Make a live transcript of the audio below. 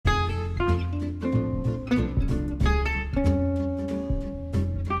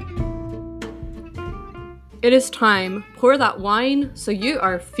It is time. Pour that wine so you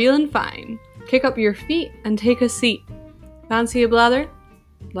are feeling fine. Kick up your feet and take a seat. Fancy a blather?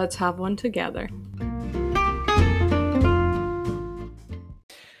 Let's have one together.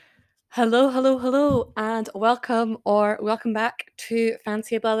 Hello, and welcome back to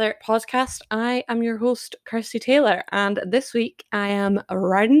Fancy a Blather podcast. I am your host, Kirsty Taylor, and this week I am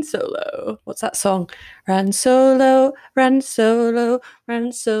riding solo. What's that song? Run solo, run solo,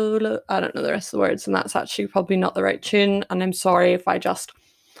 run solo. I don't know the rest of the words, and that's actually probably not the right tune, and I'm sorry if I just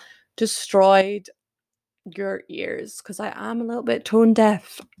destroyed your ears, because I am a little bit tone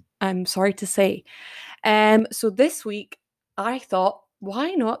deaf, I'm sorry to say. So this week I thought,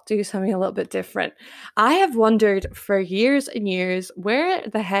 why not do something a little bit different? I have wondered for years and years where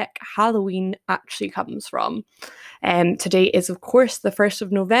the heck Halloween actually comes from. Today is, of course, the 1st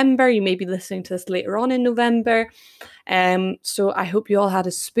of November. You may be listening to this later on in November. So I hope you all had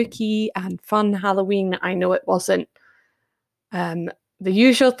a spooky and fun Halloween. I know it wasn't the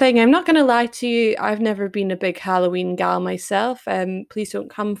usual thing. I'm not going to lie to you. I've never been a big Halloween gal myself. Please don't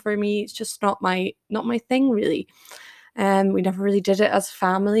come for me. It's just not my thing, really. We never really did it as a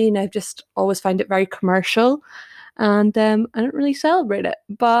family, and I've just always found it very commercial, and I don't really celebrate it.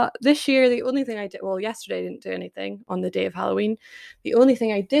 But this year, the only thing I did, well, yesterday I didn't do anything on the day of Halloween. The only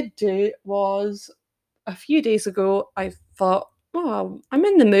thing I did do was a few days ago, I thought, oh, I'm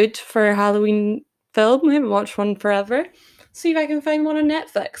in the mood for a Halloween film. I haven't watched one forever. See if I can find one on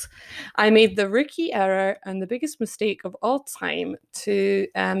Netflix. I made the rookie error and the biggest mistake of all time to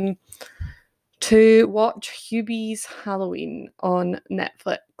watch Hubie's Halloween on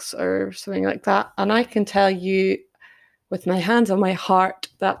Netflix or something like that. And I can tell you with my hands on my heart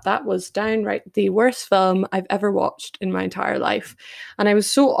that was downright the worst film I've ever watched in my entire life. And I was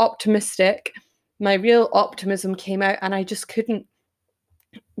so optimistic. My real optimism came out and I just couldn't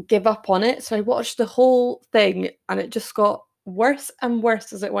give up on it. So I watched the whole thing and it just got worse and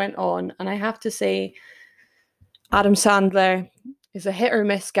worse as it went on. And I have to say, Adam Sandler is a hit or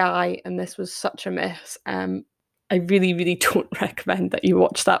miss guy, and this was such a miss. I really, really don't recommend that you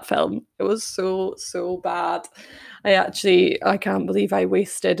watch that film. It was so bad. I can't believe I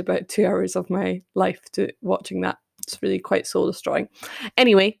wasted about 2 hours of my life to watching that. It's really quite soul destroying.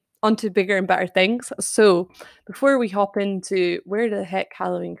 Anyway, on to bigger and better things. So before we hop into where the heck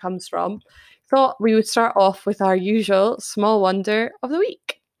Halloween comes from, thought we would start off with our usual small wonder of the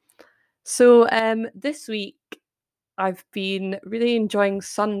week. So this week I've been really enjoying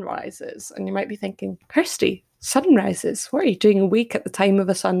sunrises, and you might be thinking, Kirsty, sunrises? What are you doing awake at the time of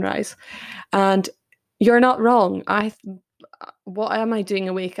a sunrise? And you're not wrong. What am I doing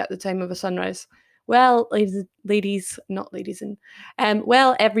awake at the time of a sunrise? Well,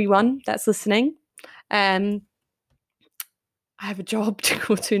 everyone that's listening, I have a job to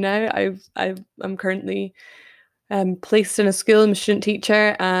go to now. I'm currently placed in a school. I'm a student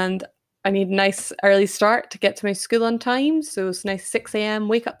teacher, and I need a nice early start to get to my school on time. So it's a nice 6 a.m.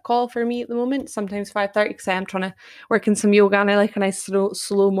 wake up call for me at the moment, sometimes 5:30, because I am trying to work in some yoga and I like a nice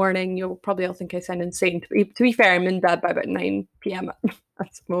slow morning. You'll probably all think I sound insane. To be fair, I'm in bed by about 9 p.m. at the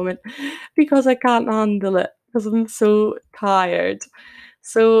moment because I can't handle it because I'm so tired.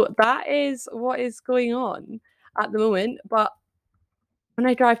 So that is what is going on at the moment. But when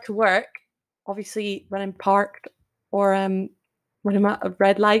I drive to work, obviously when I'm parked or when I'm at a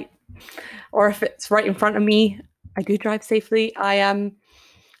red light, or if it's right in front of me, I do drive safely. I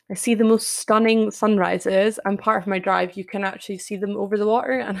see the most stunning sunrises, and part of my drive you can actually see them over the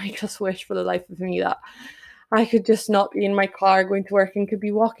water, and I just wish for the life of me that I could just not be in my car going to work and could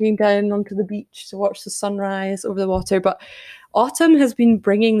be walking down onto the beach to watch the sunrise over the water. But autumn has been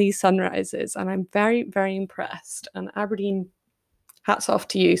bringing these sunrises, and I'm very, very impressed. And Aberdeen, hats off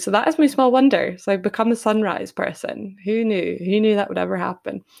to you. So that is my small wonder. So I've become a sunrise person. Who knew? Who knew that would ever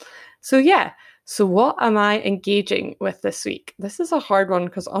happen? So yeah. So what am I engaging with this week? This is a hard one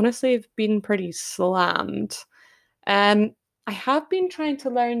because honestly, I've been pretty slammed. I have been trying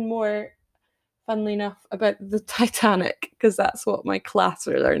to learn more, funnily enough, about the Titanic because that's what my class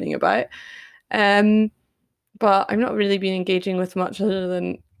are learning about. But I've not really been engaging with much other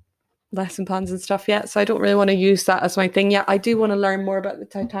than lesson plans and stuff yet, so I don't really want to use that as my thing yet. I do want to learn more about the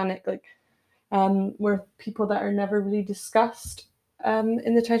Titanic, like where people that are never really discussed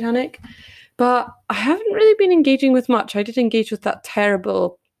in the Titanic, but I haven't really been engaging with much. I did engage with that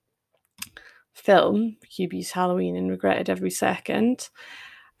terrible film Hubie's Halloween and regretted every second.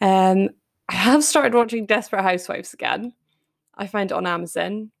 I have started watching Desperate Housewives again. I find it on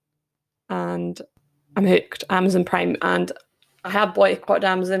Amazon and I'm hooked. Amazon Prime, and I have boycotted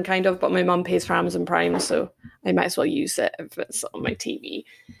Amazon kind of, but my mum pays for Amazon Prime, so I might as well use it if it's on my TV.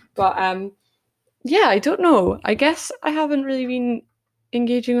 But Yeah, I don't know. I guess I haven't really been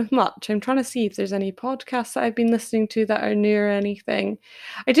engaging with much. I'm trying to see if there's any podcasts that I've been listening to that are new or anything.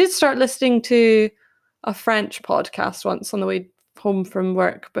 I did start listening to a French podcast once on the way home from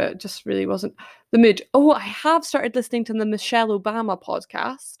work, but it just really wasn't the mood. Oh, I have started listening to the Michelle Obama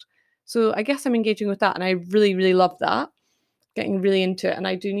podcast. So I guess I'm engaging with that, and I really, really love that. Getting really into it, and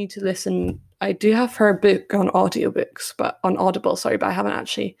I do need to listen. I do have her book on audiobooks, but on Audible, sorry, but I haven't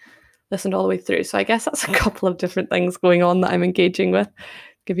actually listened all the way through. So I guess that's a couple of different things going on that I'm engaging with.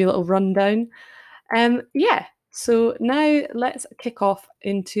 Give you a little rundown. Yeah. So now let's kick off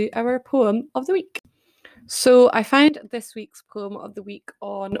into our poem of the week. So I found this week's poem of the week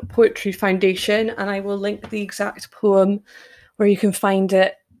on Poetry Foundation, and I will link the exact poem where you can find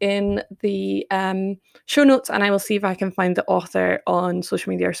it in the show notes, and I will see if I can find the author on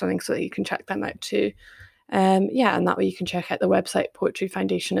social media or something so that you can check them out too. Yeah, and that way you can check out the website Poetry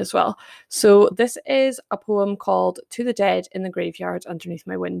Foundation as well. So this is a poem called To the Dead in the Graveyard Underneath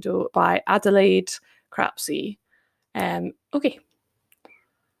My Window by Adelaide Crapsey. Okay.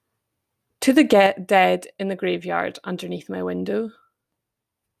 To the dead in the graveyard underneath my window,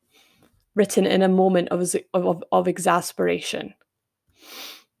 written in a moment of exasperation.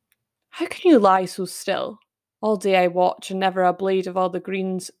 How can you lie so still? All day I watch, and never a blade of all the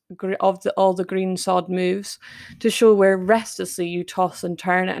green sod moves, to show where restlessly you toss and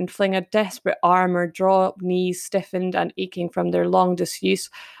turn and fling a desperate arm or draw up knees stiffened and aching from their long disuse.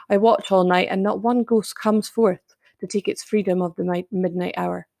 I watch all night, and not one ghost comes forth to take its freedom of the midnight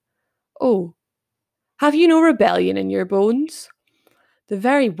hour. Oh, have you no rebellion in your bones? The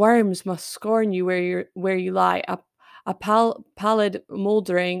very worms must scorn you where you lie, a pallid,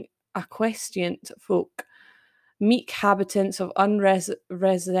 mouldering, acquiescent folk, meek habitants of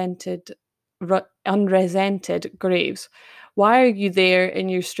unresented graves. Why are you there in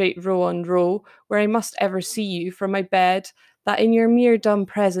your straight row on row, where I must ever see you from my bed, that in your mere dumb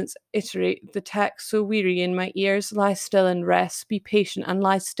presence iterate the text so weary in my ears? Lie still and rest, be patient and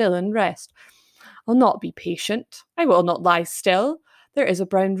lie still and rest. I'll not be patient. I will not lie still. There is a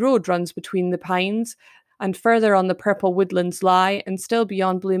brown road runs between the pines, and further on the purple woodlands lie, and still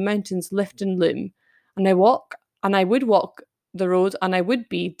beyond blue mountains lift and loom. And I would walk the road, and I would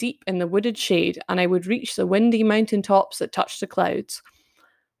be deep in the wooded shade, and I would reach the windy mountain tops that touch the clouds.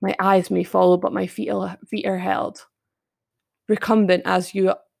 My eyes may follow, but my feet are held. Recumbent as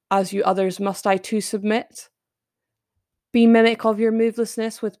you others, must I too submit? Be mimic of your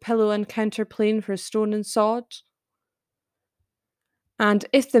movelessness with pillow and counterplane for stone and sod? And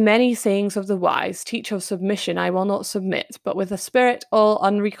if the many sayings of the wise teach of submission, I will not submit, but with a spirit all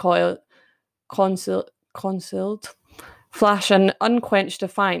unrecoiled, concealed, flash an unquenched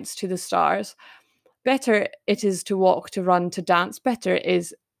defiance to the stars. Better it is to walk, to run, to dance, better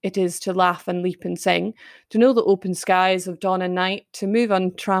it is to laugh and leap and sing, to know the open skies of dawn and night, to move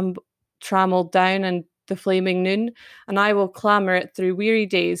untrammeled down and the flaming noon, and I will clamour it through weary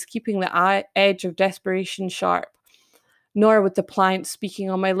days, keeping the edge of desperation sharp. Nor with the pliant speaking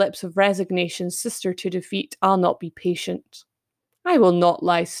on my lips of resignation, sister to defeat, I'll not be patient. I will not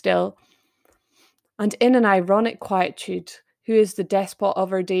lie still. And in an ironic quietude, who is the despot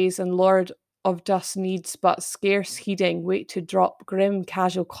of our days and lord of dust needs but scarce heeding, wait to drop grim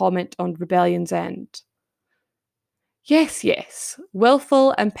casual comment on rebellion's end. Yes, yes,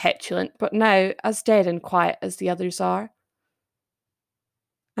 wilful and petulant, but now as dead and quiet as the others are.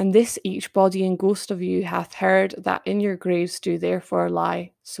 And this each body and ghost of you hath heard, that in your graves do therefore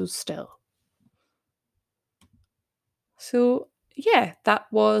lie so still. So yeah, that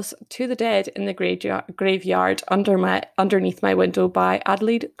was To the Dead in the Graveyard Underneath My Window by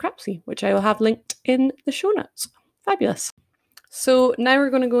Adelaide Crapsey, which I will have linked in the show notes. Fabulous. So now we're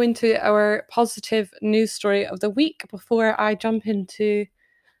going to go into our positive news story of the week before I jump into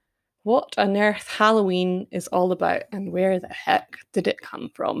what on earth Halloween is all about and where the heck did it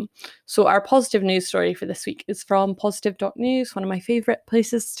come from. So our positive news story for this week is from positive.news, one of my favourite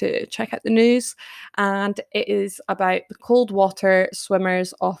places to check out the news, and it is about the cold water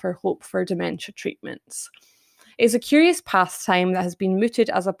swimmers offer hope for dementia treatments. It is a curious pastime that has been mooted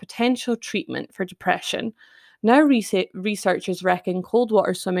as a potential treatment for depression. Now researchers reckon cold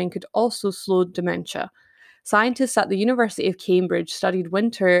water swimming could also slow dementia. Scientists at the University of Cambridge studied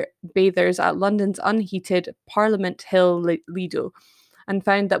winter bathers at London's unheated Parliament Hill Lido and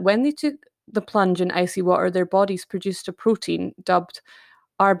found that when they took the plunge in icy water, their bodies produced a protein dubbed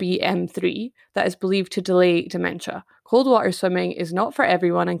RBM3 that is believed to delay dementia. Cold water swimming is not for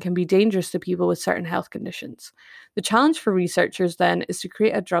everyone and can be dangerous to people with certain health conditions. The challenge for researchers then is to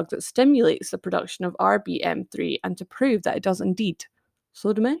create a drug that stimulates the production of RBM3 and to prove that it does indeed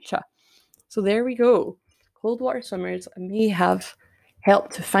slow dementia. So there we go. Cold water swimmers may have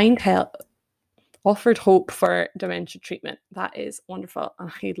helped to find help, offered hope for dementia treatment. That is wonderful.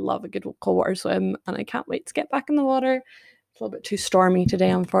 I love a good cold water swim, and I can't wait to get back in the water. It's a little bit too stormy today,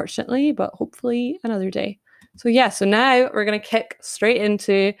 unfortunately, but hopefully another day. So now we're going to kick straight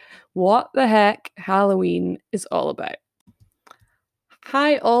into what the heck Halloween is all about.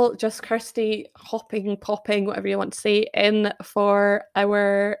 Hi all, just Kirsty popping, whatever you want to say, in for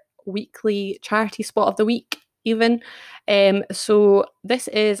our weekly charity spot of the week even. So this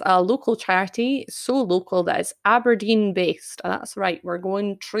is a local charity, so local that it's Aberdeen based. That's right, we're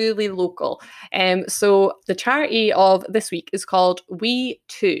going truly local. So the charity of this week is called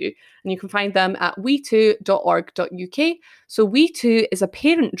We2, and you can find them at we2.org.uk. So We2 is a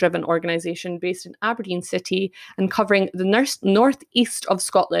parent-driven organisation based in Aberdeen City and covering the northeast of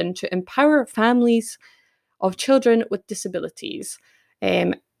Scotland to empower families of children with disabilities.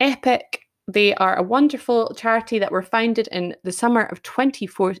 Epic. They are a wonderful charity that were founded in the summer of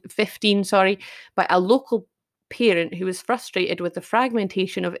 2015, by a local parent who was frustrated with the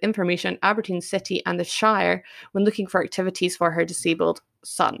fragmentation of information in Aberdeen City and the Shire when looking for activities for her disabled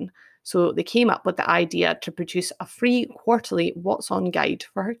son. So they came up with the idea to produce a free quarterly What's On guide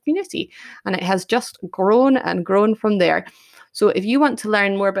for her community. And it has just grown and grown from there. So if you want to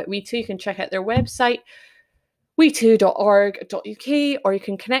learn more about We2, you can check out their website, we2.org.uk, or you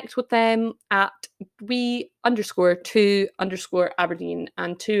can connect with them at we_2_Aberdeen,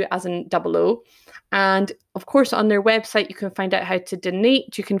 and 2 as in 00. And of course, on their website, you can find out how to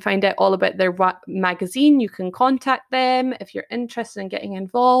donate. You can find out all about their magazine. You can contact them if you're interested in getting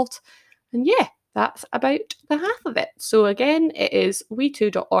involved. And that's about the half of it. So again, it is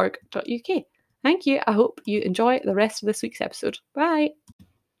we2.org.uk. Thank you. I hope you enjoy the rest of this week's episode. Bye.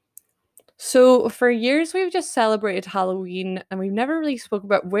 So for years, we've just celebrated Halloween, and we've never really spoke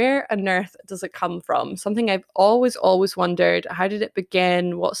about where on earth does it come from. Something I've always wondered. How did it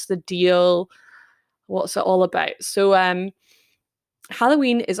begin? What's the deal? What's it all about? So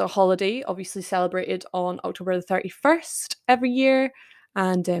Halloween is a holiday, obviously celebrated on October the 31st every year.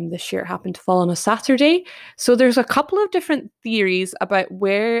 And this year it happened to fall on a Saturday. So there's a couple of different theories about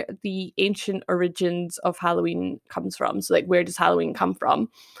where the ancient origins of Halloween comes from. So where does Halloween come from?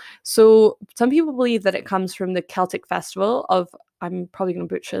 So some people believe that it comes from the Celtic festival of, I'm probably going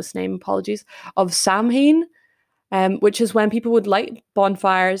to butcher this name, apologies, of Samhain, which is when people would light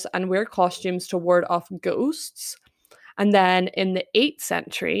bonfires and wear costumes to ward off ghosts. And then in the 8th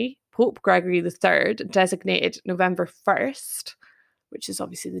century, Pope Gregory III designated November 1st, which is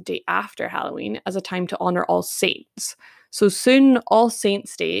obviously the day after Halloween, as a time to honour All Saints. So soon, All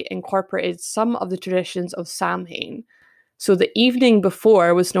Saints' Day incorporated some of the traditions of Samhain. So the evening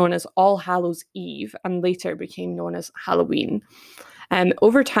before was known as All Hallows' Eve, and later became known as Halloween.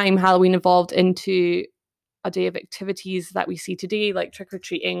 Over time, Halloween evolved into a day of activities that we see today, like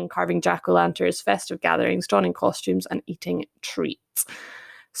trick-or-treating, carving jack-o'-lanterns, festive gatherings, donning costumes, and eating treats.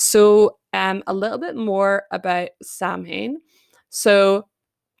 So a little bit more about Samhain. So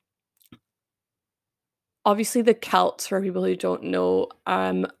obviously the Celts, for people who don't know,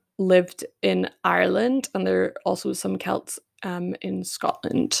 lived in Ireland, and there are also some Celts in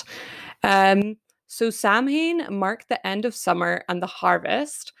Scotland. So Samhain marked the end of summer and the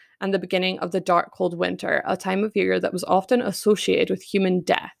harvest, and the beginning of the dark, cold winter, a time of year that was often associated with human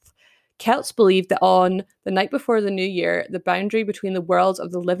death. Celts believed that on the night before the new year, the boundary between the worlds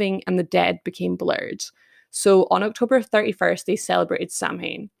of the living and the dead became blurred. So on October 31st, they celebrated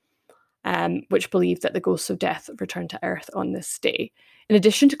Samhain, which believed that the ghosts of death returned to Earth on this day. In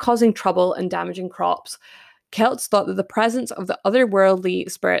addition to causing trouble and damaging crops, Celts thought that the presence of the otherworldly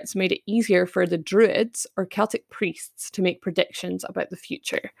spirits made it easier for the Druids, or Celtic priests, to make predictions about the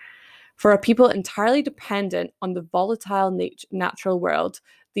future. For a people entirely dependent on the volatile natural world,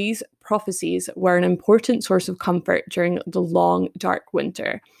 these prophecies were an important source of comfort during the long, dark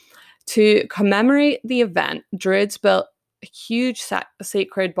winter. To commemorate the event, Druids built huge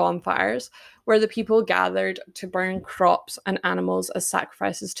sacred bonfires where the people gathered to burn crops and animals as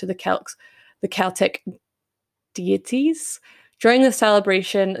sacrifices to the Celtic deities. During the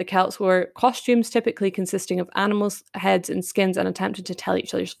celebration, the Celts wore costumes typically consisting of animals' heads and skins and attempted to tell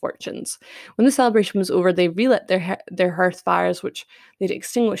each other's fortunes. When the celebration was over, they relit their hearth fires, which they'd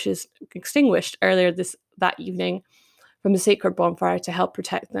extinguished earlier that evening, from the sacred bonfire to help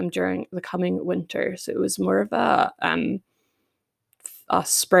protect them during the coming winter. So it was more of a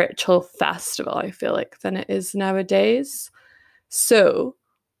spiritual festival, I feel like, than it is nowadays. So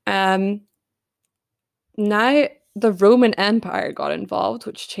now the Roman Empire got involved,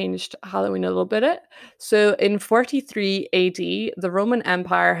 which changed Halloween a little bit. So in 43 AD, the Roman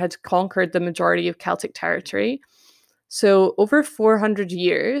Empire had conquered the majority of Celtic territory. So over 400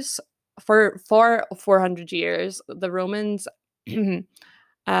 years, for 400 years, the Romans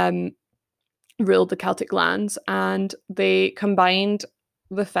um, ruled the Celtic lands, and they combined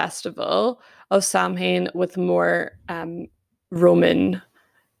the festival of Samhain with more Roman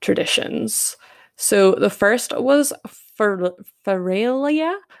traditions. So the first was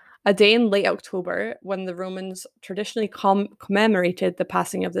Feralia, a day in late October when the Romans traditionally commemorated the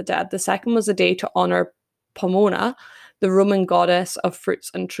passing of the dead. The second was a day to honor Pomona, the Roman goddess of fruits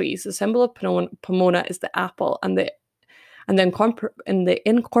and trees. The symbol of Pomona is the apple, and the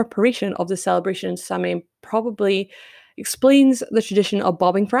incorporation of the celebration in Samhain probably explains the tradition of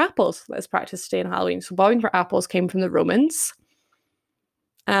bobbing for apples that is practiced today on Halloween. So bobbing for apples came from the Romans.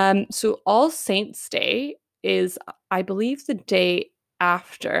 So All Saints' Day is, I believe, the day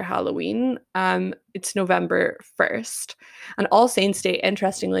after Halloween. It's November 1st. And All Saints' Day,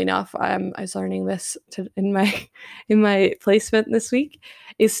 interestingly enough, I was learning this in my placement this week,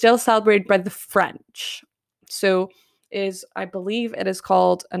 is still celebrated by the French. So I believe it is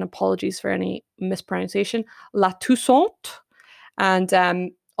called, and apologies for any mispronunciation, La Toussaint.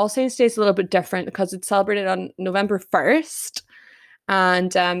 And All Saints' Day is a little bit different because it's celebrated on November 1st.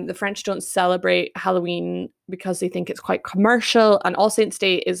 And the French don't celebrate Halloween because they think it's quite commercial. And All Saints'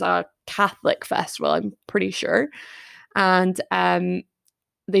 Day is a Catholic festival, I'm pretty sure. And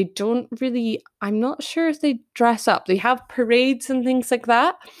they don't really, I'm not sure if they dress up. They have parades and things like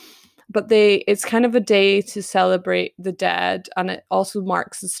that. But it's kind of a day to celebrate the dead. And it also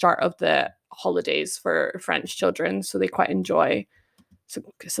marks the start of the holidays for French children. So they quite enjoy. So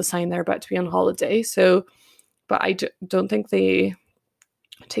it's a sign they're about to be on holiday. So, but I don't think they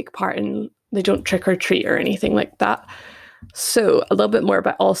take part in, they don't trick or treat or anything like that. So a little bit more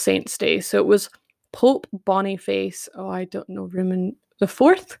about All Saints' Day. So it was Pope Boniface, Roman the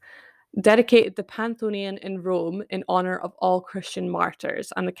Fourth, dedicated the Pantheon in Rome in honor of all Christian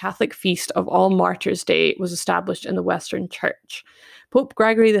martyrs, and the Catholic feast of All Martyrs' Day was established in the Western Church. Pope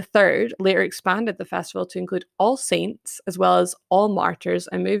Gregory III later expanded the festival to include all saints as well as all martyrs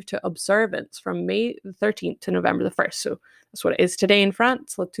and moved to observance from May the 13th to November the 1st. So that's what it is today in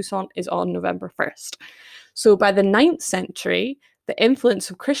France. La Toussaint is on November 1st. So by the 9th century, the influence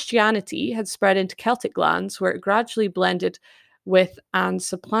of Christianity had spread into Celtic lands where it gradually blended with and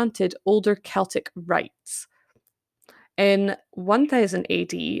supplanted older Celtic rites. In 1000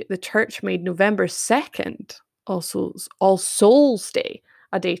 AD, the church made November 2nd, also All Souls' Day,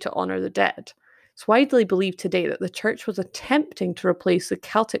 a day to honour the dead. It's widely believed today that the church was attempting to replace the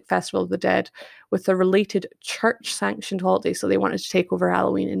Celtic Festival of the Dead with a related church-sanctioned holiday, so they wanted to take over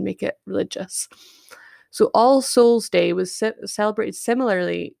Halloween and make it religious. So All Souls' Day was celebrated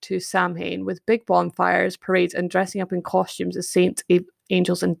similarly to Samhain, with big bonfires, parades, and dressing up in costumes as saints,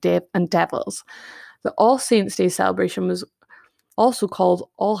 angels, and devils. The All Saints' Day celebration was also called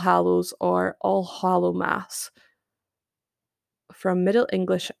All Hallows or All Hallow Mass, from Middle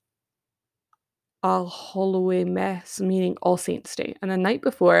English All Hallowe Mess, meaning All Saints' Day. And the night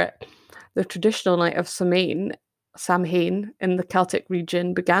before it, the traditional night of Samhain in the Celtic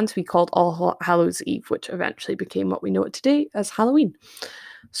region began to be called All Hallows Eve, which eventually became what we know it today as Halloween.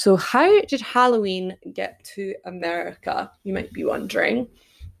 So how did Halloween get to America? You might be wondering.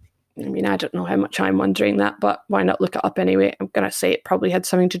 I mean, I don't know how much I'm wondering that, but why not look it up anyway? I'm going to say it probably had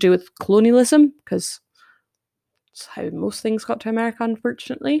something to do with colonialism, because it's how most things got to America,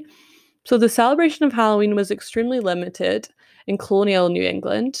 unfortunately. So the celebration of Halloween was extremely limited in colonial New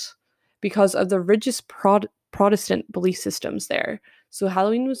England because of the rigid Protestant belief systems there. So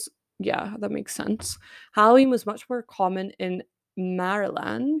Halloween was, yeah, that makes sense. Halloween was much more common in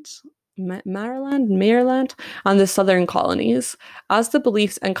Maryland, and the southern colonies, as the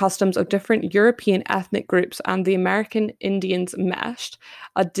beliefs and customs of different European ethnic groups and the American Indians meshed.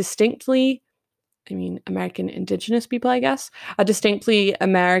 American indigenous people, I guess, a distinctly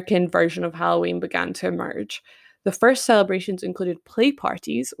American version of Halloween began to emerge. The first celebrations included play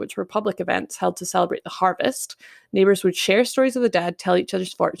parties, which were public events held to celebrate the harvest. Neighbors would share stories of the dead, tell each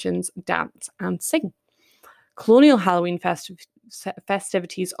other's fortunes, dance, and sing. Colonial Halloween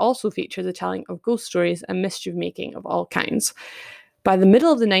festivities also feature the telling of ghost stories and mischief-making of all kinds. By the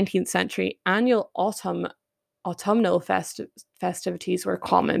middle of the 19th century, annual autumnal festivities were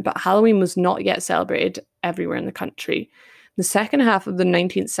common, but Halloween was not yet celebrated everywhere in the country. In the second half of the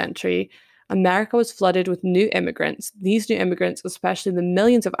 19th century, America was flooded with new immigrants. These new immigrants, especially the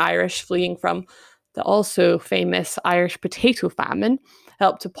millions of Irish fleeing from the also famous Irish potato famine,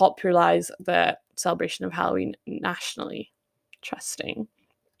 helped to popularize the celebration of Halloween nationally. Interesting.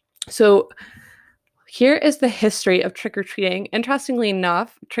 So here is the history of trick-or-treating. Interestingly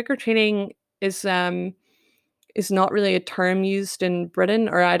enough, trick-or-treating is not really a term used in Britain,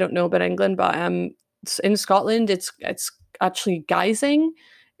 or I don't know about England, but in Scotland it's actually guising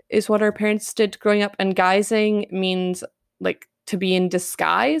is what our parents did growing up, and guising means like to be in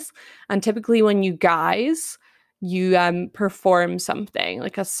disguise. And typically when you guise, you perform something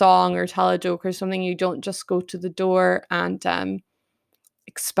like a song or tell a joke or something. You don't just go to the door and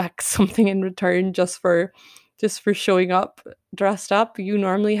expect something in return just for showing up dressed up. You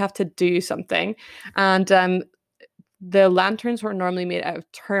normally have to do something. And the lanterns were normally made out of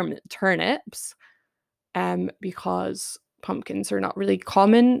turnips, because pumpkins are not really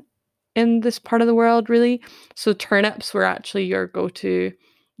common in this part of the world, really. So turnips were actually your go-to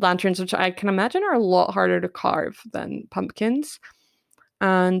lanterns, which I can imagine are a lot harder to carve than pumpkins.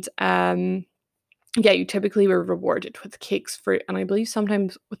 And yeah, you typically were rewarded with cakes, fruit, and I believe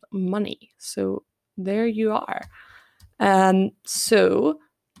sometimes with money. So there you are. So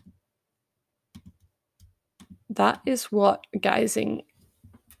that is what guising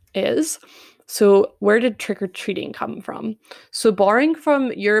is. So where did trick-or-treating come from? So borrowing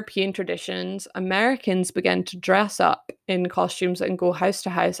from European traditions, Americans began to dress up in costumes and go house to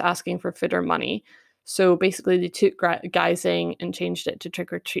house asking for food or money. So basically they took guising and changed it to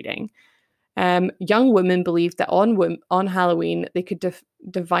trick-or-treating. Young women believed that on Halloween they could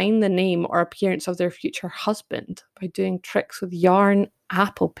divine the name or appearance of their future husband by doing tricks with yarn,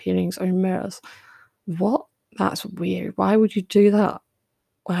 apple paintings, or mirrors. What? That's weird. Why would you do that?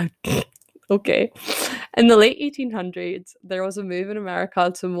 Wow. Okay. In the late 1800s, there was a move in America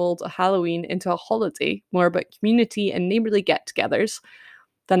to mold Halloween into a holiday more about community and neighborly get-togethers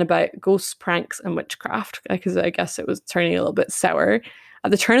than about ghosts, pranks, and witchcraft, because I guess it was turning a little bit sour.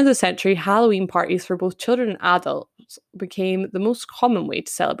 At the turn of the century, Halloween parties for both children and adults became the most common way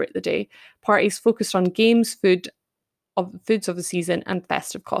to celebrate the day. Parties focused on games, foods of the season, and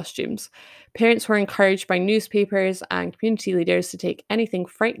festive costumes. Parents were encouraged by newspapers and community leaders to take anything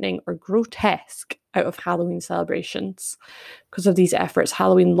frightening or grotesque out of Halloween celebrations. Because of these efforts,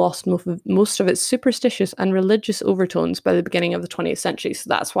 Halloween lost most of its superstitious and religious overtones by the beginning of the 20th century. So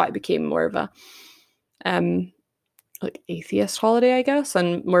that's why it became more of a like atheist holiday, I guess,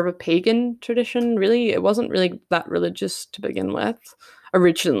 and more of a pagan tradition. Really, it wasn't really that religious to begin with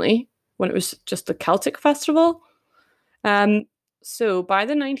originally, when it was just a Celtic festival. So by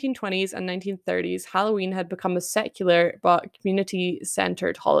the 1920s and 1930s, Halloween had become a secular but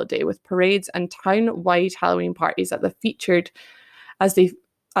community-centered holiday with parades and town-wide Halloween parties that as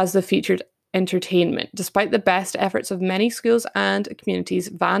the featured entertainment. Despite the best efforts of many schools and communities,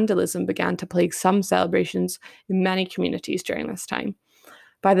 vandalism began to plague some celebrations in many communities during this time.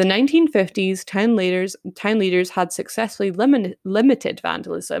 By the 1950s, town leaders had successfully limited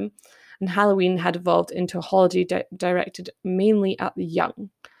vandalism, and Halloween had evolved into a holiday directed mainly at the young.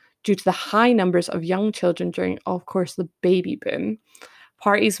 Due to the high numbers of young children during, of course, the baby boom,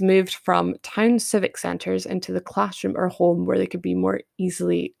 parties moved from town civic centres into the classroom or home where they could be more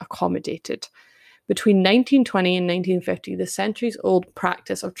easily accommodated. Between 1920 and 1950, the centuries-old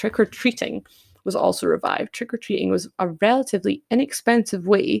practice of trick-or-treating was also revived. Trick-or-treating was a relatively inexpensive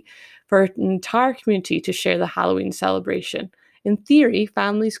way for an entire community to share the Halloween celebration. In theory,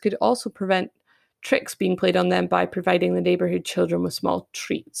 families could also prevent tricks being played on them by providing the neighborhood children with small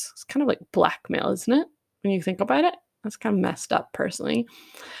treats. It's kind of like blackmail, isn't it? When you think about it, that's kind of messed up, personally.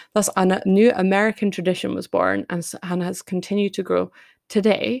 Thus, a new American tradition was born and has continued to grow.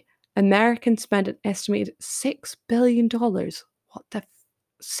 Today, Americans spend an estimated $6 billion. What the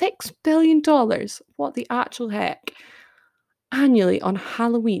 $6 billion? What the actual heck? Annually on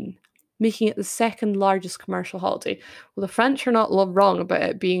Halloween, making it the second largest commercial holiday. Well, the French are not wrong about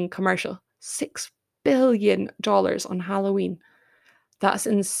it being commercial. $6 billion on Halloween. That's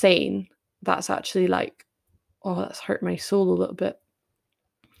insane. That's actually like, oh, that's hurt my soul a little bit.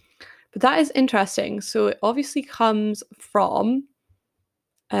 But that is interesting. So it obviously comes from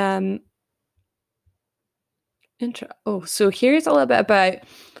so here's a little bit about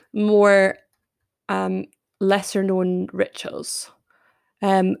more lesser known rituals.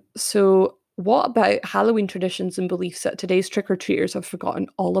 So what about Halloween traditions and beliefs that today's trick-or-treaters have forgotten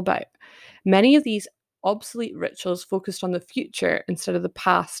all about? Many of these obsolete rituals focused on the future instead of the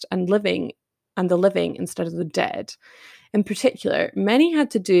past and the living instead of the dead. In particular, many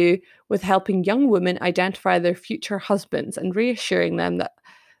had to do with helping young women identify their future husbands and reassuring them that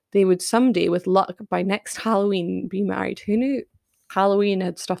they would someday, with luck, by next Halloween, be married. Who knew Halloween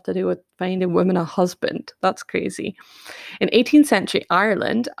had stuff to do with finding women a husband? That's crazy. In 18th century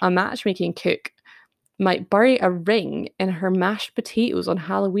Ireland, a matchmaking cook might bury a ring in her mashed potatoes on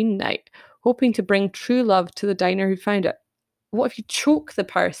Halloween night, hoping to bring true love to the diner who found it. What if you choke the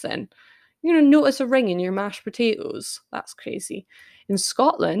person? You're going to notice a ring in your mashed potatoes. That's crazy. In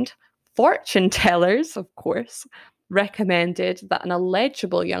Scotland, fortune tellers, of course, recommended that an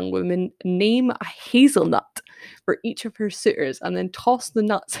eligible young woman name a hazelnut for each of her suitors and then toss the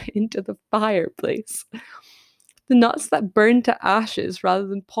nuts into the fireplace. The nuts that burned to ashes rather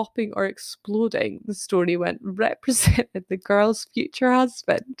than popping or exploding, the story went, represented the girl's future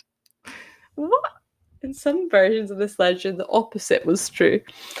husband. What? In some versions of this legend, the opposite was true.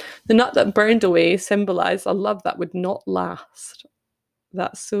 The nut that burned away symbolized a love that would not last.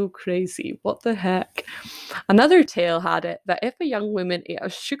 That's so crazy. What the heck? Another tale had it that if a young woman ate a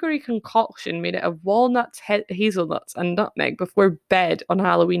sugary concoction made out of walnuts, hazelnuts, and nutmeg before bed on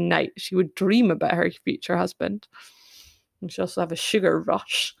Halloween night, she would dream about her future husband. And she'd also have a sugar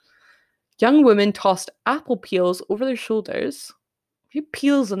rush. Young women tossed apple peels over their shoulders. Who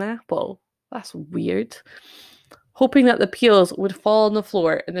peels an apple? That's weird. Hoping that the peels would fall on the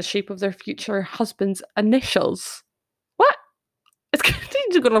floor in the shape of their future husband's initials. What? It's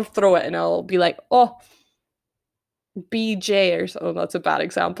just gonna throw it and I'll be like, oh, BJ or something. Oh, that's a bad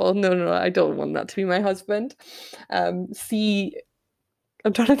example. No, I don't want that to be my husband. C.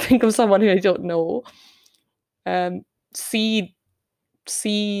 I'm trying to think of someone who I don't know. C.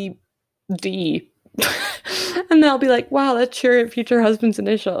 D. And they'll be like, wow, that's your future husband's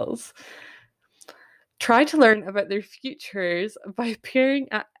initials. Try to learn about their futures by peering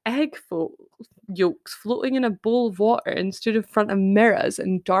at egg yolks floating in a bowl of water and stood in front of mirrors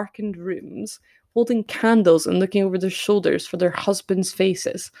in darkened rooms, holding candles and looking over their shoulders for their husbands'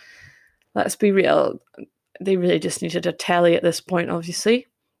 faces. Let's be real, they really just needed a telly at this point, obviously.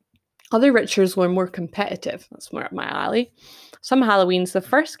 Other rituals were more competitive. That's more up my alley. Some Halloweens, the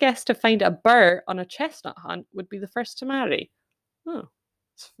first guest to find a burr on a chestnut hunt would be the first to marry. Oh,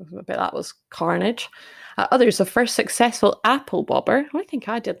 I bet that was carnage. Others, the first successful apple bobber, I think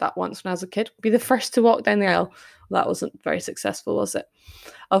I did that once when I was a kid, would be the first to walk down the aisle. Well, that wasn't very successful, was it?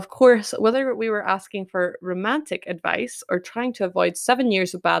 Of course, whether we were asking for romantic advice or trying to avoid 7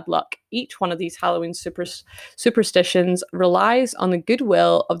 years of bad luck, each one of these Halloween superstitions relies on the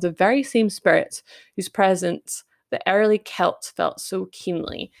goodwill of the very same spirits whose presence the early Celts felt so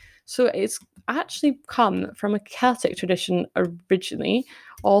keenly. So it's actually come from a Celtic tradition originally,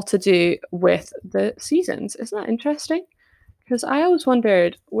 all to do with the seasons. Isn't that interesting? Because I always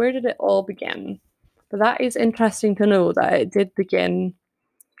wondered, where did it all begin? But that is interesting to know that it did begin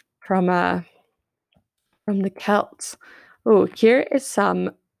from the Celts. Oh, here is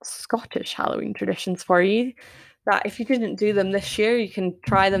some Scottish Halloween traditions for you. That if you didn't do them this year, you can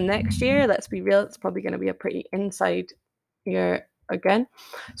try them next year. Let's be real, it's probably going to be a pretty inside year again.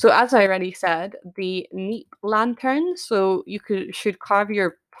 So as I already said, the neep lantern. So you should carve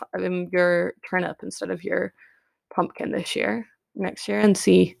your turnip instead of your pumpkin next year, and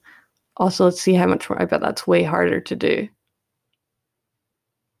see. Also, let's see how much more. I bet that's way harder to do.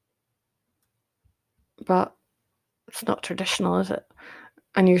 But it's not traditional, is it?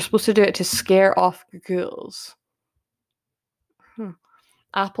 And you're supposed to do it to scare off ghouls.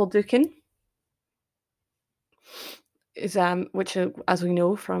 Apple ducking is which, as we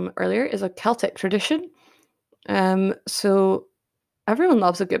know from earlier, is a Celtic tradition. So everyone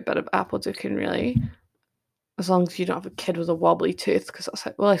loves a good bit of apple ducking, really, as long as you don't have a kid with a wobbly tooth, because that's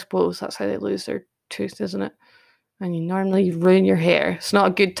how, well, I suppose that's how they lose their tooth, isn't it? And you normally ruin your hair. It's not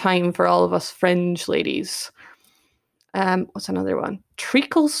a good time for all of us fringe ladies. What's another one?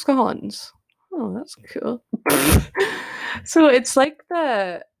 Treacle scones. Oh, that's cool. So it's like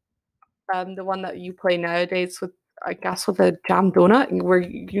the one that you play nowadays with, I guess, with a jam donut, where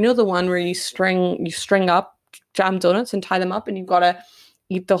you know the one where you string up jam donuts and tie them up, and you've got to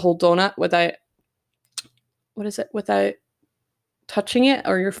eat the whole donut without touching it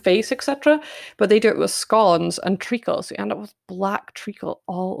or your face, etc. But they do it with scones and treacle, so you end up with black treacle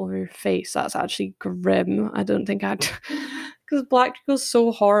all over your face. That's actually grim. I don't think I'd, because black treacle is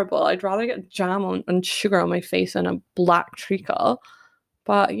so horrible. I'd rather get jam and sugar on my face than a black treacle.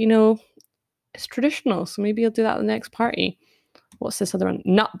 But you know, it's traditional, so maybe I'll do that at the next party. What's this other one?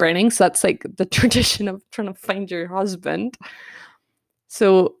 Nut burning. So that's like the tradition of trying to find your husband.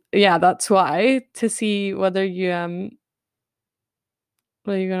 So yeah, that's why, to see whether you're going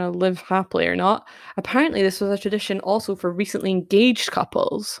to live happily or not. Apparently, this was a tradition also for recently engaged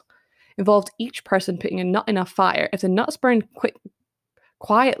couples. Involved each person putting a nut in a fire. If the nuts burned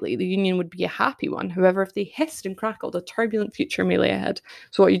quietly, the union would be a happy one. However, if they hissed and crackled, a turbulent future may lay ahead.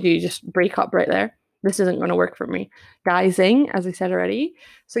 So what you do, you just break up right there. This isn't going to work for me. Guising, as I said already.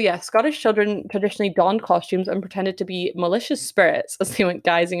 So yeah, Scottish children traditionally donned costumes and pretended to be malicious spirits as they went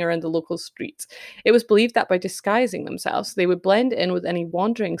guising around the local streets. It was believed that by disguising themselves, they would blend in with any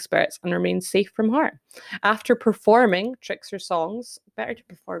wandering spirits and remain safe from harm. After performing tricks or songs, better to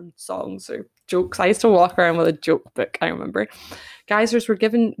perform songs or jokes. I used to walk around with a joke book, I remember. Geysers were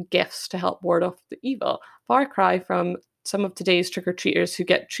given gifts to help ward off the evil. Far cry from some of today's trick-or-treaters who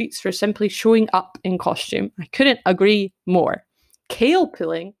get treats for simply showing up in costume. I couldn't agree more. Kale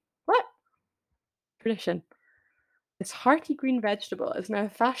pulling? What? Tradition. This hearty green vegetable is now a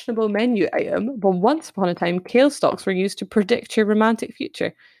fashionable menu item, but once upon a time, kale stalks were used to predict your romantic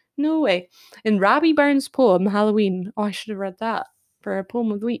future. No way. In Rabbie Burns' poem, Halloween, oh, I should have read that for a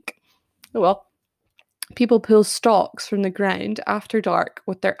poem of the week. Oh well. People pull stalks from the ground after dark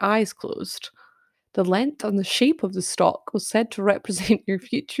with their eyes closed. The length and the shape of the stalk was said to represent your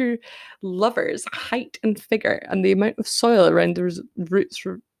future lover's height and figure, and the amount of soil around the roots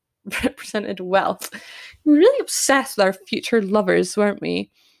represented wealth. We were really obsessed with our future lovers, weren't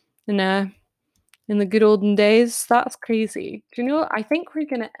we? In the good olden days. That's crazy. Do you know what? I think we're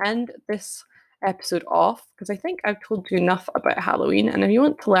going to end this episode off because I think I've told you enough about Halloween, and if you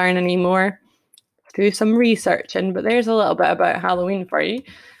want to learn any more, do some researching, but there's a little bit about Halloween for you.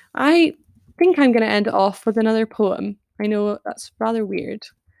 I think I'm going to end it off with another poem. I know that's rather weird.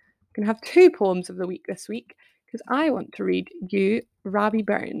 I'm going to have 2 poems of the week this week because I want to read you Rabbie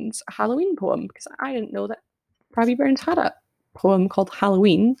Burns' Halloween poem because I didn't know that Rabbie Burns had a poem called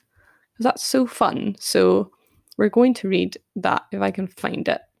Halloween because that's so fun. So we're going to read that if I can find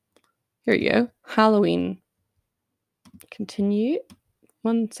it. Here you go. Halloween. Continue.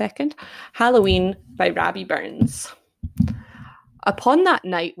 1 second. Halloween by Rabbie Burns. Upon that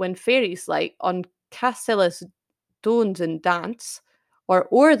night when fairies light on Cassillis dones and dance, or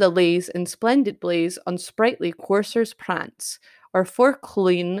o'er the lays in splendid blaze on sprightly coursers prance, or for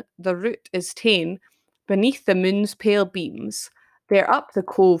Colleen the route is ta'en beneath the moon's pale beams, there up the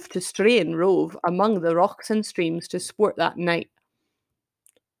cove to stray and rove among the rocks and streams to sport that night.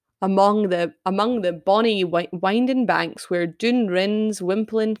 Among the bonny winding banks where Doon rins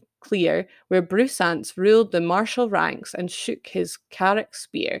wimpling clear, where Brusants ruled the martial ranks and shook his carrack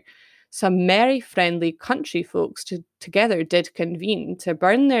spear, some merry friendly country folks together did convene to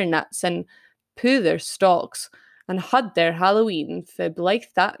burn their nuts and poo their stalks and hud their Halloween for blithe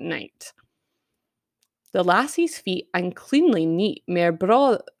that night. The lassies' feet uncleanly neat, mair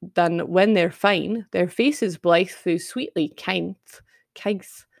braw than when they're fine, their faces blithe fu sweetly kynth,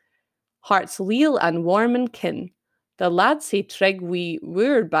 hearts leal and warm and kin. The lads say trig wee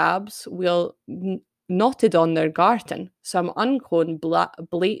wooer babs will knotted on their garten, some uncoen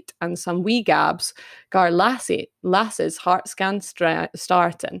blate and some wee gabs, gar lasses hearts gan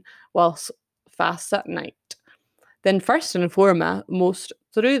startin, whilst fast at night. Then first and foremost,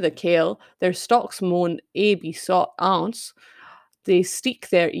 through the kale, their stocks moan be sought ounce, they steek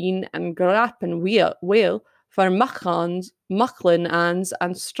their een and grap and wail for mucklin ans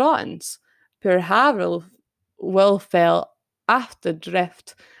and straws. Poor Harold will fell aft the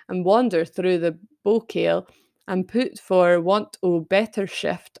drift and wander through the bokale and put for want o' better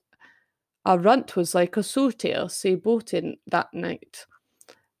shift. A runt was like a sowtail, say boating that night.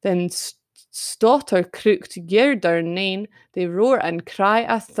 Then stotter crooked gearder nane, they roar and cry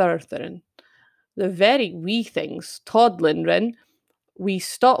a thurtherin. The very wee things, toddlin rin, wee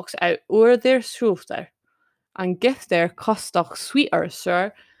stalks out o'er their shoulder, and gif their costoch sweeter,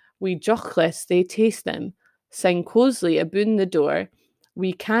 sir, we jochless they taste them, sing cosily aboon the door,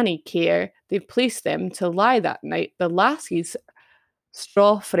 we canny care, they've placed them to lie that night, the lassies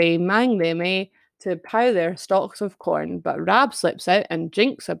straw frae mang them to pow their stalks of corn, but Rab slips out and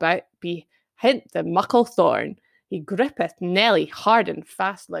jinks about behint the muckle thorn. He grippeth Nelly hard and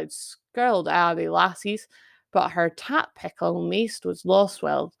fast, loud skirled the lassies, but her tap pickle maist was lost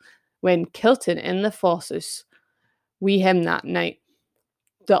well when kilted in the fosses. We him that night.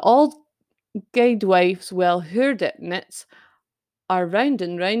 The auld guidwives well heard it knits are round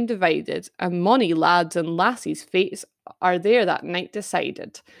and round divided, and mony lads and lassies' fates are there that night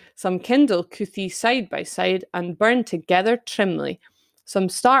decided. Some kindle couthie side by side and burn together trimly. Some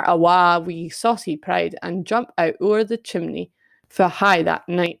start awa wi saucy pride and jump out o'er the chimney for high that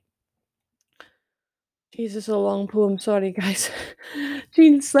night. Jesus, a long poem, sorry guys.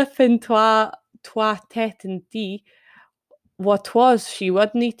 Jean slippin twa tet and dee. What was she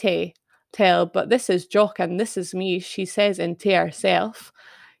wouldn't tell, but this is Jock and this is me, she says into herself.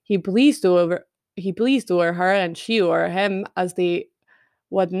 He bleezed o'er her and she o'er him as they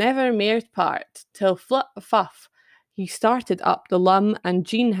would never mere part, till fluff He started up the lum, and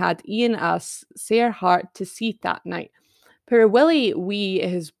Jean had e'en a sair heart to see that night. Poor Willie wi'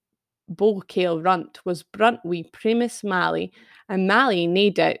 his bowkale runt was brunt wi' Primus Mally, and Mally nae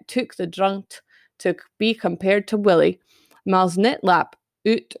doubt took the drunt to be compared to Willie. Mal's nitlap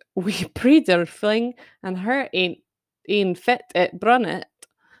out wi' Preeder fling, and her ain't fit it brunnet,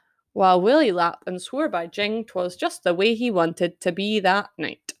 while Willie lapped and swore by Jing 'twas just the way he wanted to be that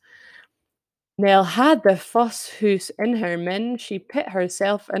night. Nell had the fuss hoose in her min, she pit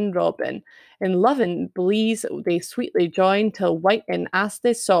herself and Robin. In loving blees they sweetly joined, till whiting as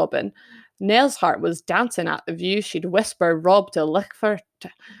they sobbing. Nell's heart was dancing at the view, she'd whisper Rob to lick for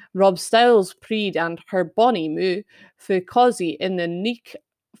Rob Styles preed and her bonny moo, fu cosy in the neek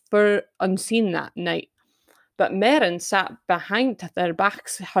for unseen that night. But Merrin sat behind their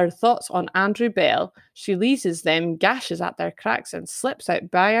backs, her thoughts on Andrew Bell. She leases them, gashes at their cracks, and slips out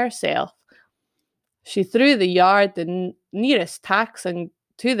by herself. She threw the yard the nearest tacks, and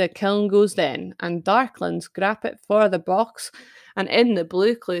to the kiln goes then, and Darklands grap it for the box, and in the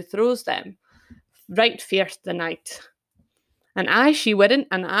blue clue throws them. Right fierce the night. And aye she wouldn't,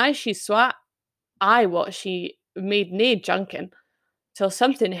 and aye she swat, aye what she made nae junkin, till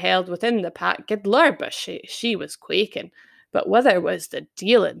something held within the pack gid lure, but she was quaking. But whether was the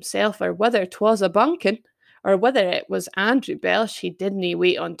deil himself, or whether 'twas a bunkin, or whether it was Andrew Bell, she didn't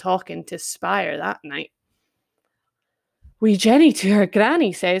wait on talking to spire that night. Wee Jenny to her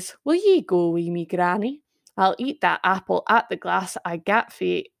granny says, "Will ye go wi' me, granny? I'll eat that apple at the glass I gat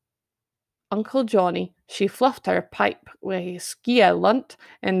fae Uncle Johnny." She fluffed her pipe wi' skia lunt,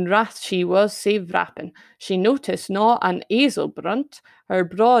 in wrath she was sae wrappin'. She noticed no an azel brunt, her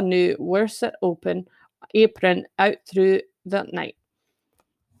braw new worset open apron out through the night.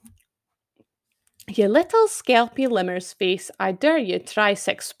 Ye little skelpy limmer's face, I dare ye try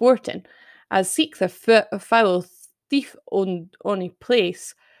six sportin', as seek the foul thief on ony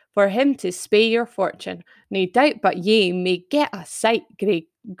place, for him to spay your fortune. Nae doubt but ye may get a sight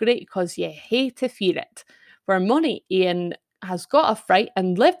great cause ye hae to fear it. For money Ian has got a fright,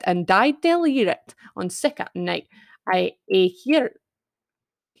 and lived and died they'll hear it on sick at night. I here's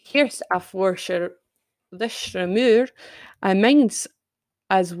a forsher this remoor, I minds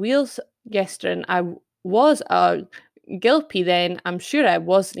as wheels yesterdeen. I was a gilpie then, I'm sure I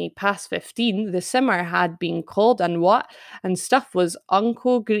wasn't past 15. The simmer had been cold and what, and stuff was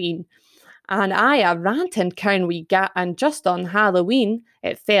unco green. And I a rantin' cairn we gat, and just on Halloween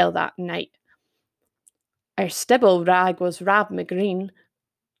it fell that night. Our stibble rag was Rab McGreen,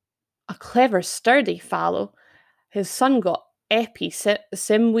 a clever sturdy fallow. His son got Eppie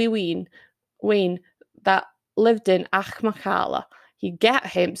sim Wayne that lived in Achmachala. He gat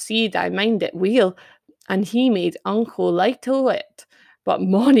him seed, I mind it weel, and he made unco light o' it. But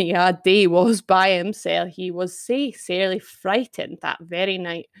mony a day was by himsel, he was sae sairly frightened that very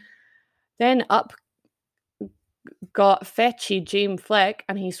night. Then up got fetchy James Fleck,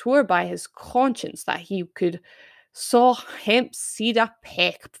 and he swore by his conscience that he could saw hemp seed a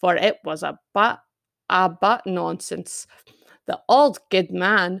peck, for it was a but nonsense. The auld good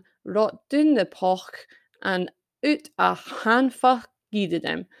man wrought down the poch, and out a handfu' gieded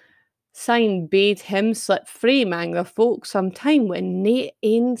him. Syne bade him slip free mang the folk some time when nae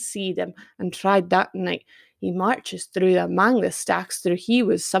ane seed him, and tried that night. He marches through amang the stacks, through he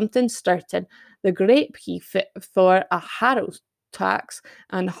was something certain. The grape he fit for a harrow tax,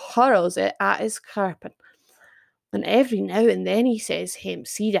 and hurls it at his carpet. And every now and then he says, "Him,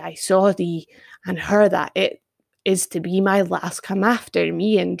 seed I saw thee, and her that it is to be my last. Come after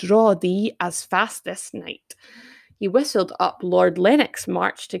me and draw thee as fast this night." He whistled up Lord Lennox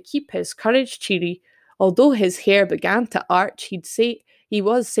March to keep his courage cheery. Although his hair began to arch, he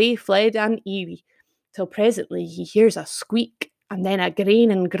was sae fled and eerie, till presently he hears a squeak, and then a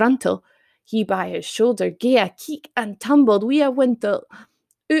grain and gruntle. He by his shoulder gae a keek, and tumbled wi' a wintle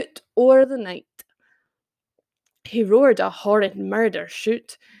out o'er the night. He roared a horrid murder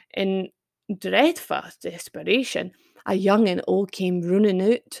shoot. In dreadfu' desperation, a young and old came running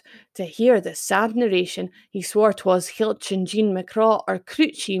out to hear the sad narration. He swore 'twas Hilchin Jean Macraw or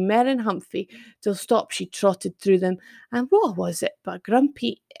Crouchy Merrin Humphrey, till stop she trotted through them, and what was it but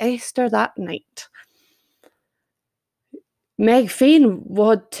Grumpy Esther that night? Meg fain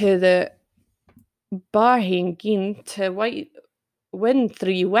wad to the Barhane gien to win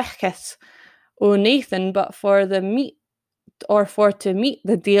 3 wickets o' Nathan, but for the meat or for to meet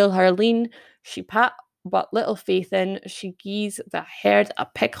the deal Harleen, she pat but little faith in. She gies the herd a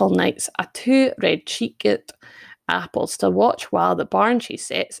pickle nights, a 2 red-cheeked apples to watch while the barn she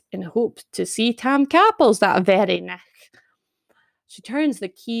sets, in hope to see Tam Capples that very nicht. She turns the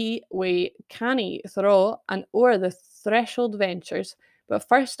key wi' canny throw and o'er the threshold ventures, but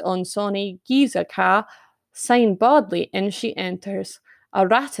first on Sonny gies a ca, sign bodily in she enters, a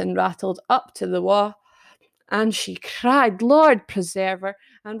rattan rattled up to the wa, and she cried, Lord preserve her,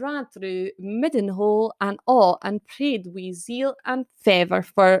 and ran through midden hole and all, and prayed wi' zeal and favour,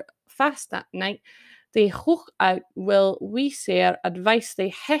 for fast that night they hook out will we sair advice they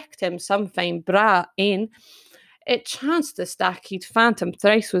hecht him some fine bra in. It chanced the stackhead phantom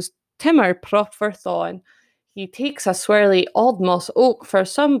thrice was timmer prop for thawing. He takes a swirly old moss oak for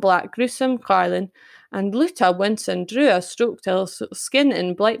some black gruesome carlin, and Luta Winson drew a stroke till skin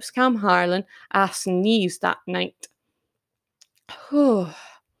in Blipescam Harlan ass knees that night. A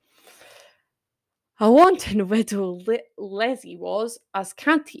wanton widow Leslie was as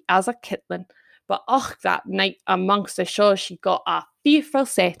canty as a kitlin, but that night amongst the shaws she got a fearful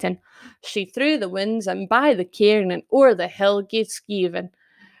setting. She threw the winds and by the cairn and o'er the hill gaed skeeving,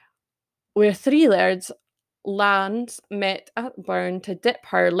 where three lairds lands met at burn to dip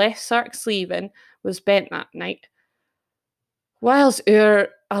her left sark sleeve in, was bent that night. Whiles o'er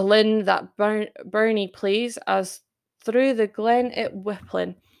a linn that Bernie plays, as through the glen it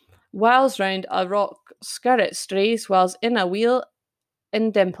whippling, whiles round a rock skirret strays, whiles in a wheel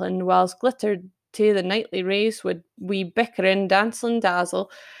in dimpling, whiles glittered to the nightly rays would we bickering dancing dazzle,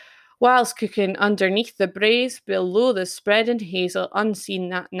 whiles cooking underneath the braes below the spreading hazel unseen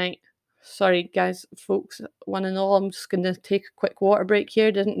that night. Sorry guys, folks, one and all, I'm just going to take a quick water break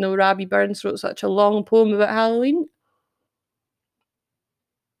here. Didn't know Rabbie Burns wrote such a long poem about Halloween.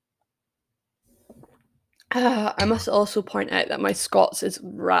 I must also point out that my Scots is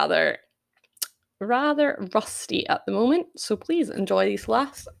rather rusty at the moment, so please enjoy these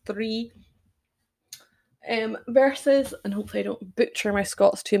last three verses, and hopefully I don't butcher my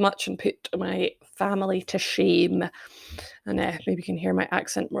Scots too much and put my family to shame, and maybe you can hear my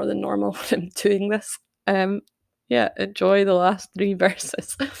accent more than normal when I'm doing this. Enjoy the last three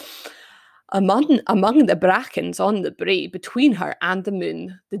verses. Among the brackens on the brae, between her and the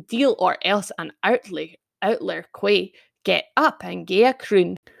moon, the deal or else an outler quay, get up and gae a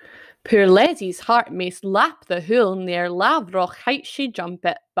croon. Poor Leslie's heart maist lap the hool, near Lavrock height she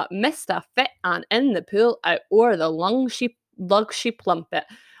jumpet, but missed a fit, and in the pool out o'er the lug she plumpet,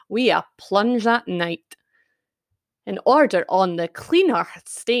 wi' a plunge that night. In order on the clean earth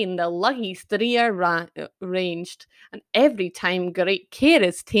stain, the luggies three are ranged, and every time great care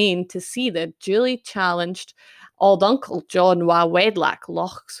is ta'en to see the duly challenged. Old Uncle John wa wedlock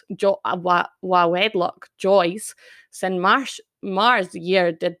joys, sin Mars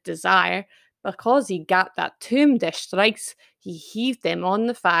year did desire, because he gat that tomb dish thrice, he heaved them on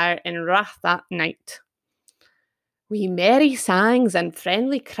the fire in wrath that night. Wi' merry sangs and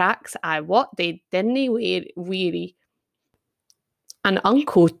friendly cracks, I wot they didna weary, and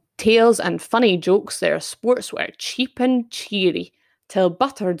unco tales and funny jokes, their sports were cheap and cheery, till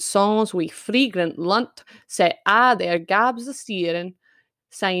buttered songs wi' fragrant lunt set their gabs a steering,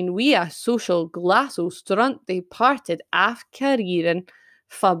 syne wi' a social glass o' strunt they parted af careering,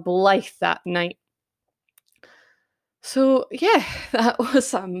 fa Blythe that night. So yeah, that was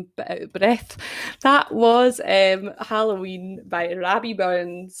some bit out of breath. That was Halloween by Rabbie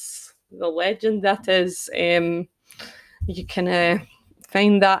Burns, the legend that is. You can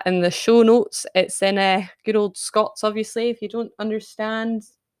find that in the show notes. It's in good old Scots, obviously. If you don't understand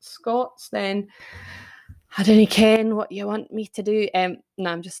Scots, then I don't ken what you want me to do.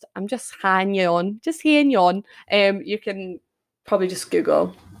 No, I'm just hanging you on. Just hanging you on. You can probably just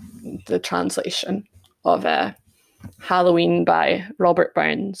Google the translation of Halloween by Robert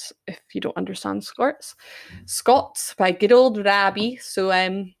Burns if you don't understand Scots by good old Rabbie. So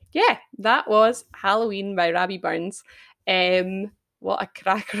that was Halloween by Rabbie Burns. What a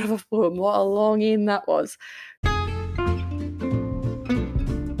cracker of a poem. What a long aim that was.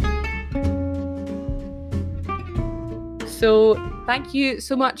 So thank you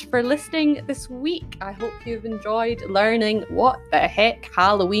so much for listening this week. I hope you've enjoyed learning what the heck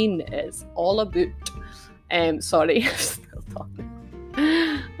Halloween is all about. Sorry, I'm still talking.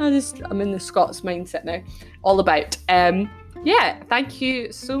 I'm in the Scots mindset now. All about. Thank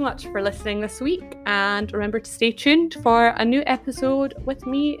you so much for listening this week, and remember to stay tuned for a new episode with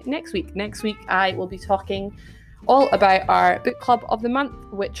me next week. Next week I will be talking all about our book club of the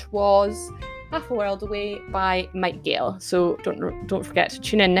month, which was Half a World Away by Mike Gale. So don't forget to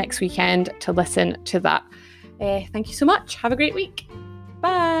tune in next weekend to listen to that. Thank you so much. Have a great week.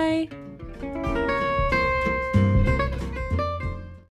 Bye.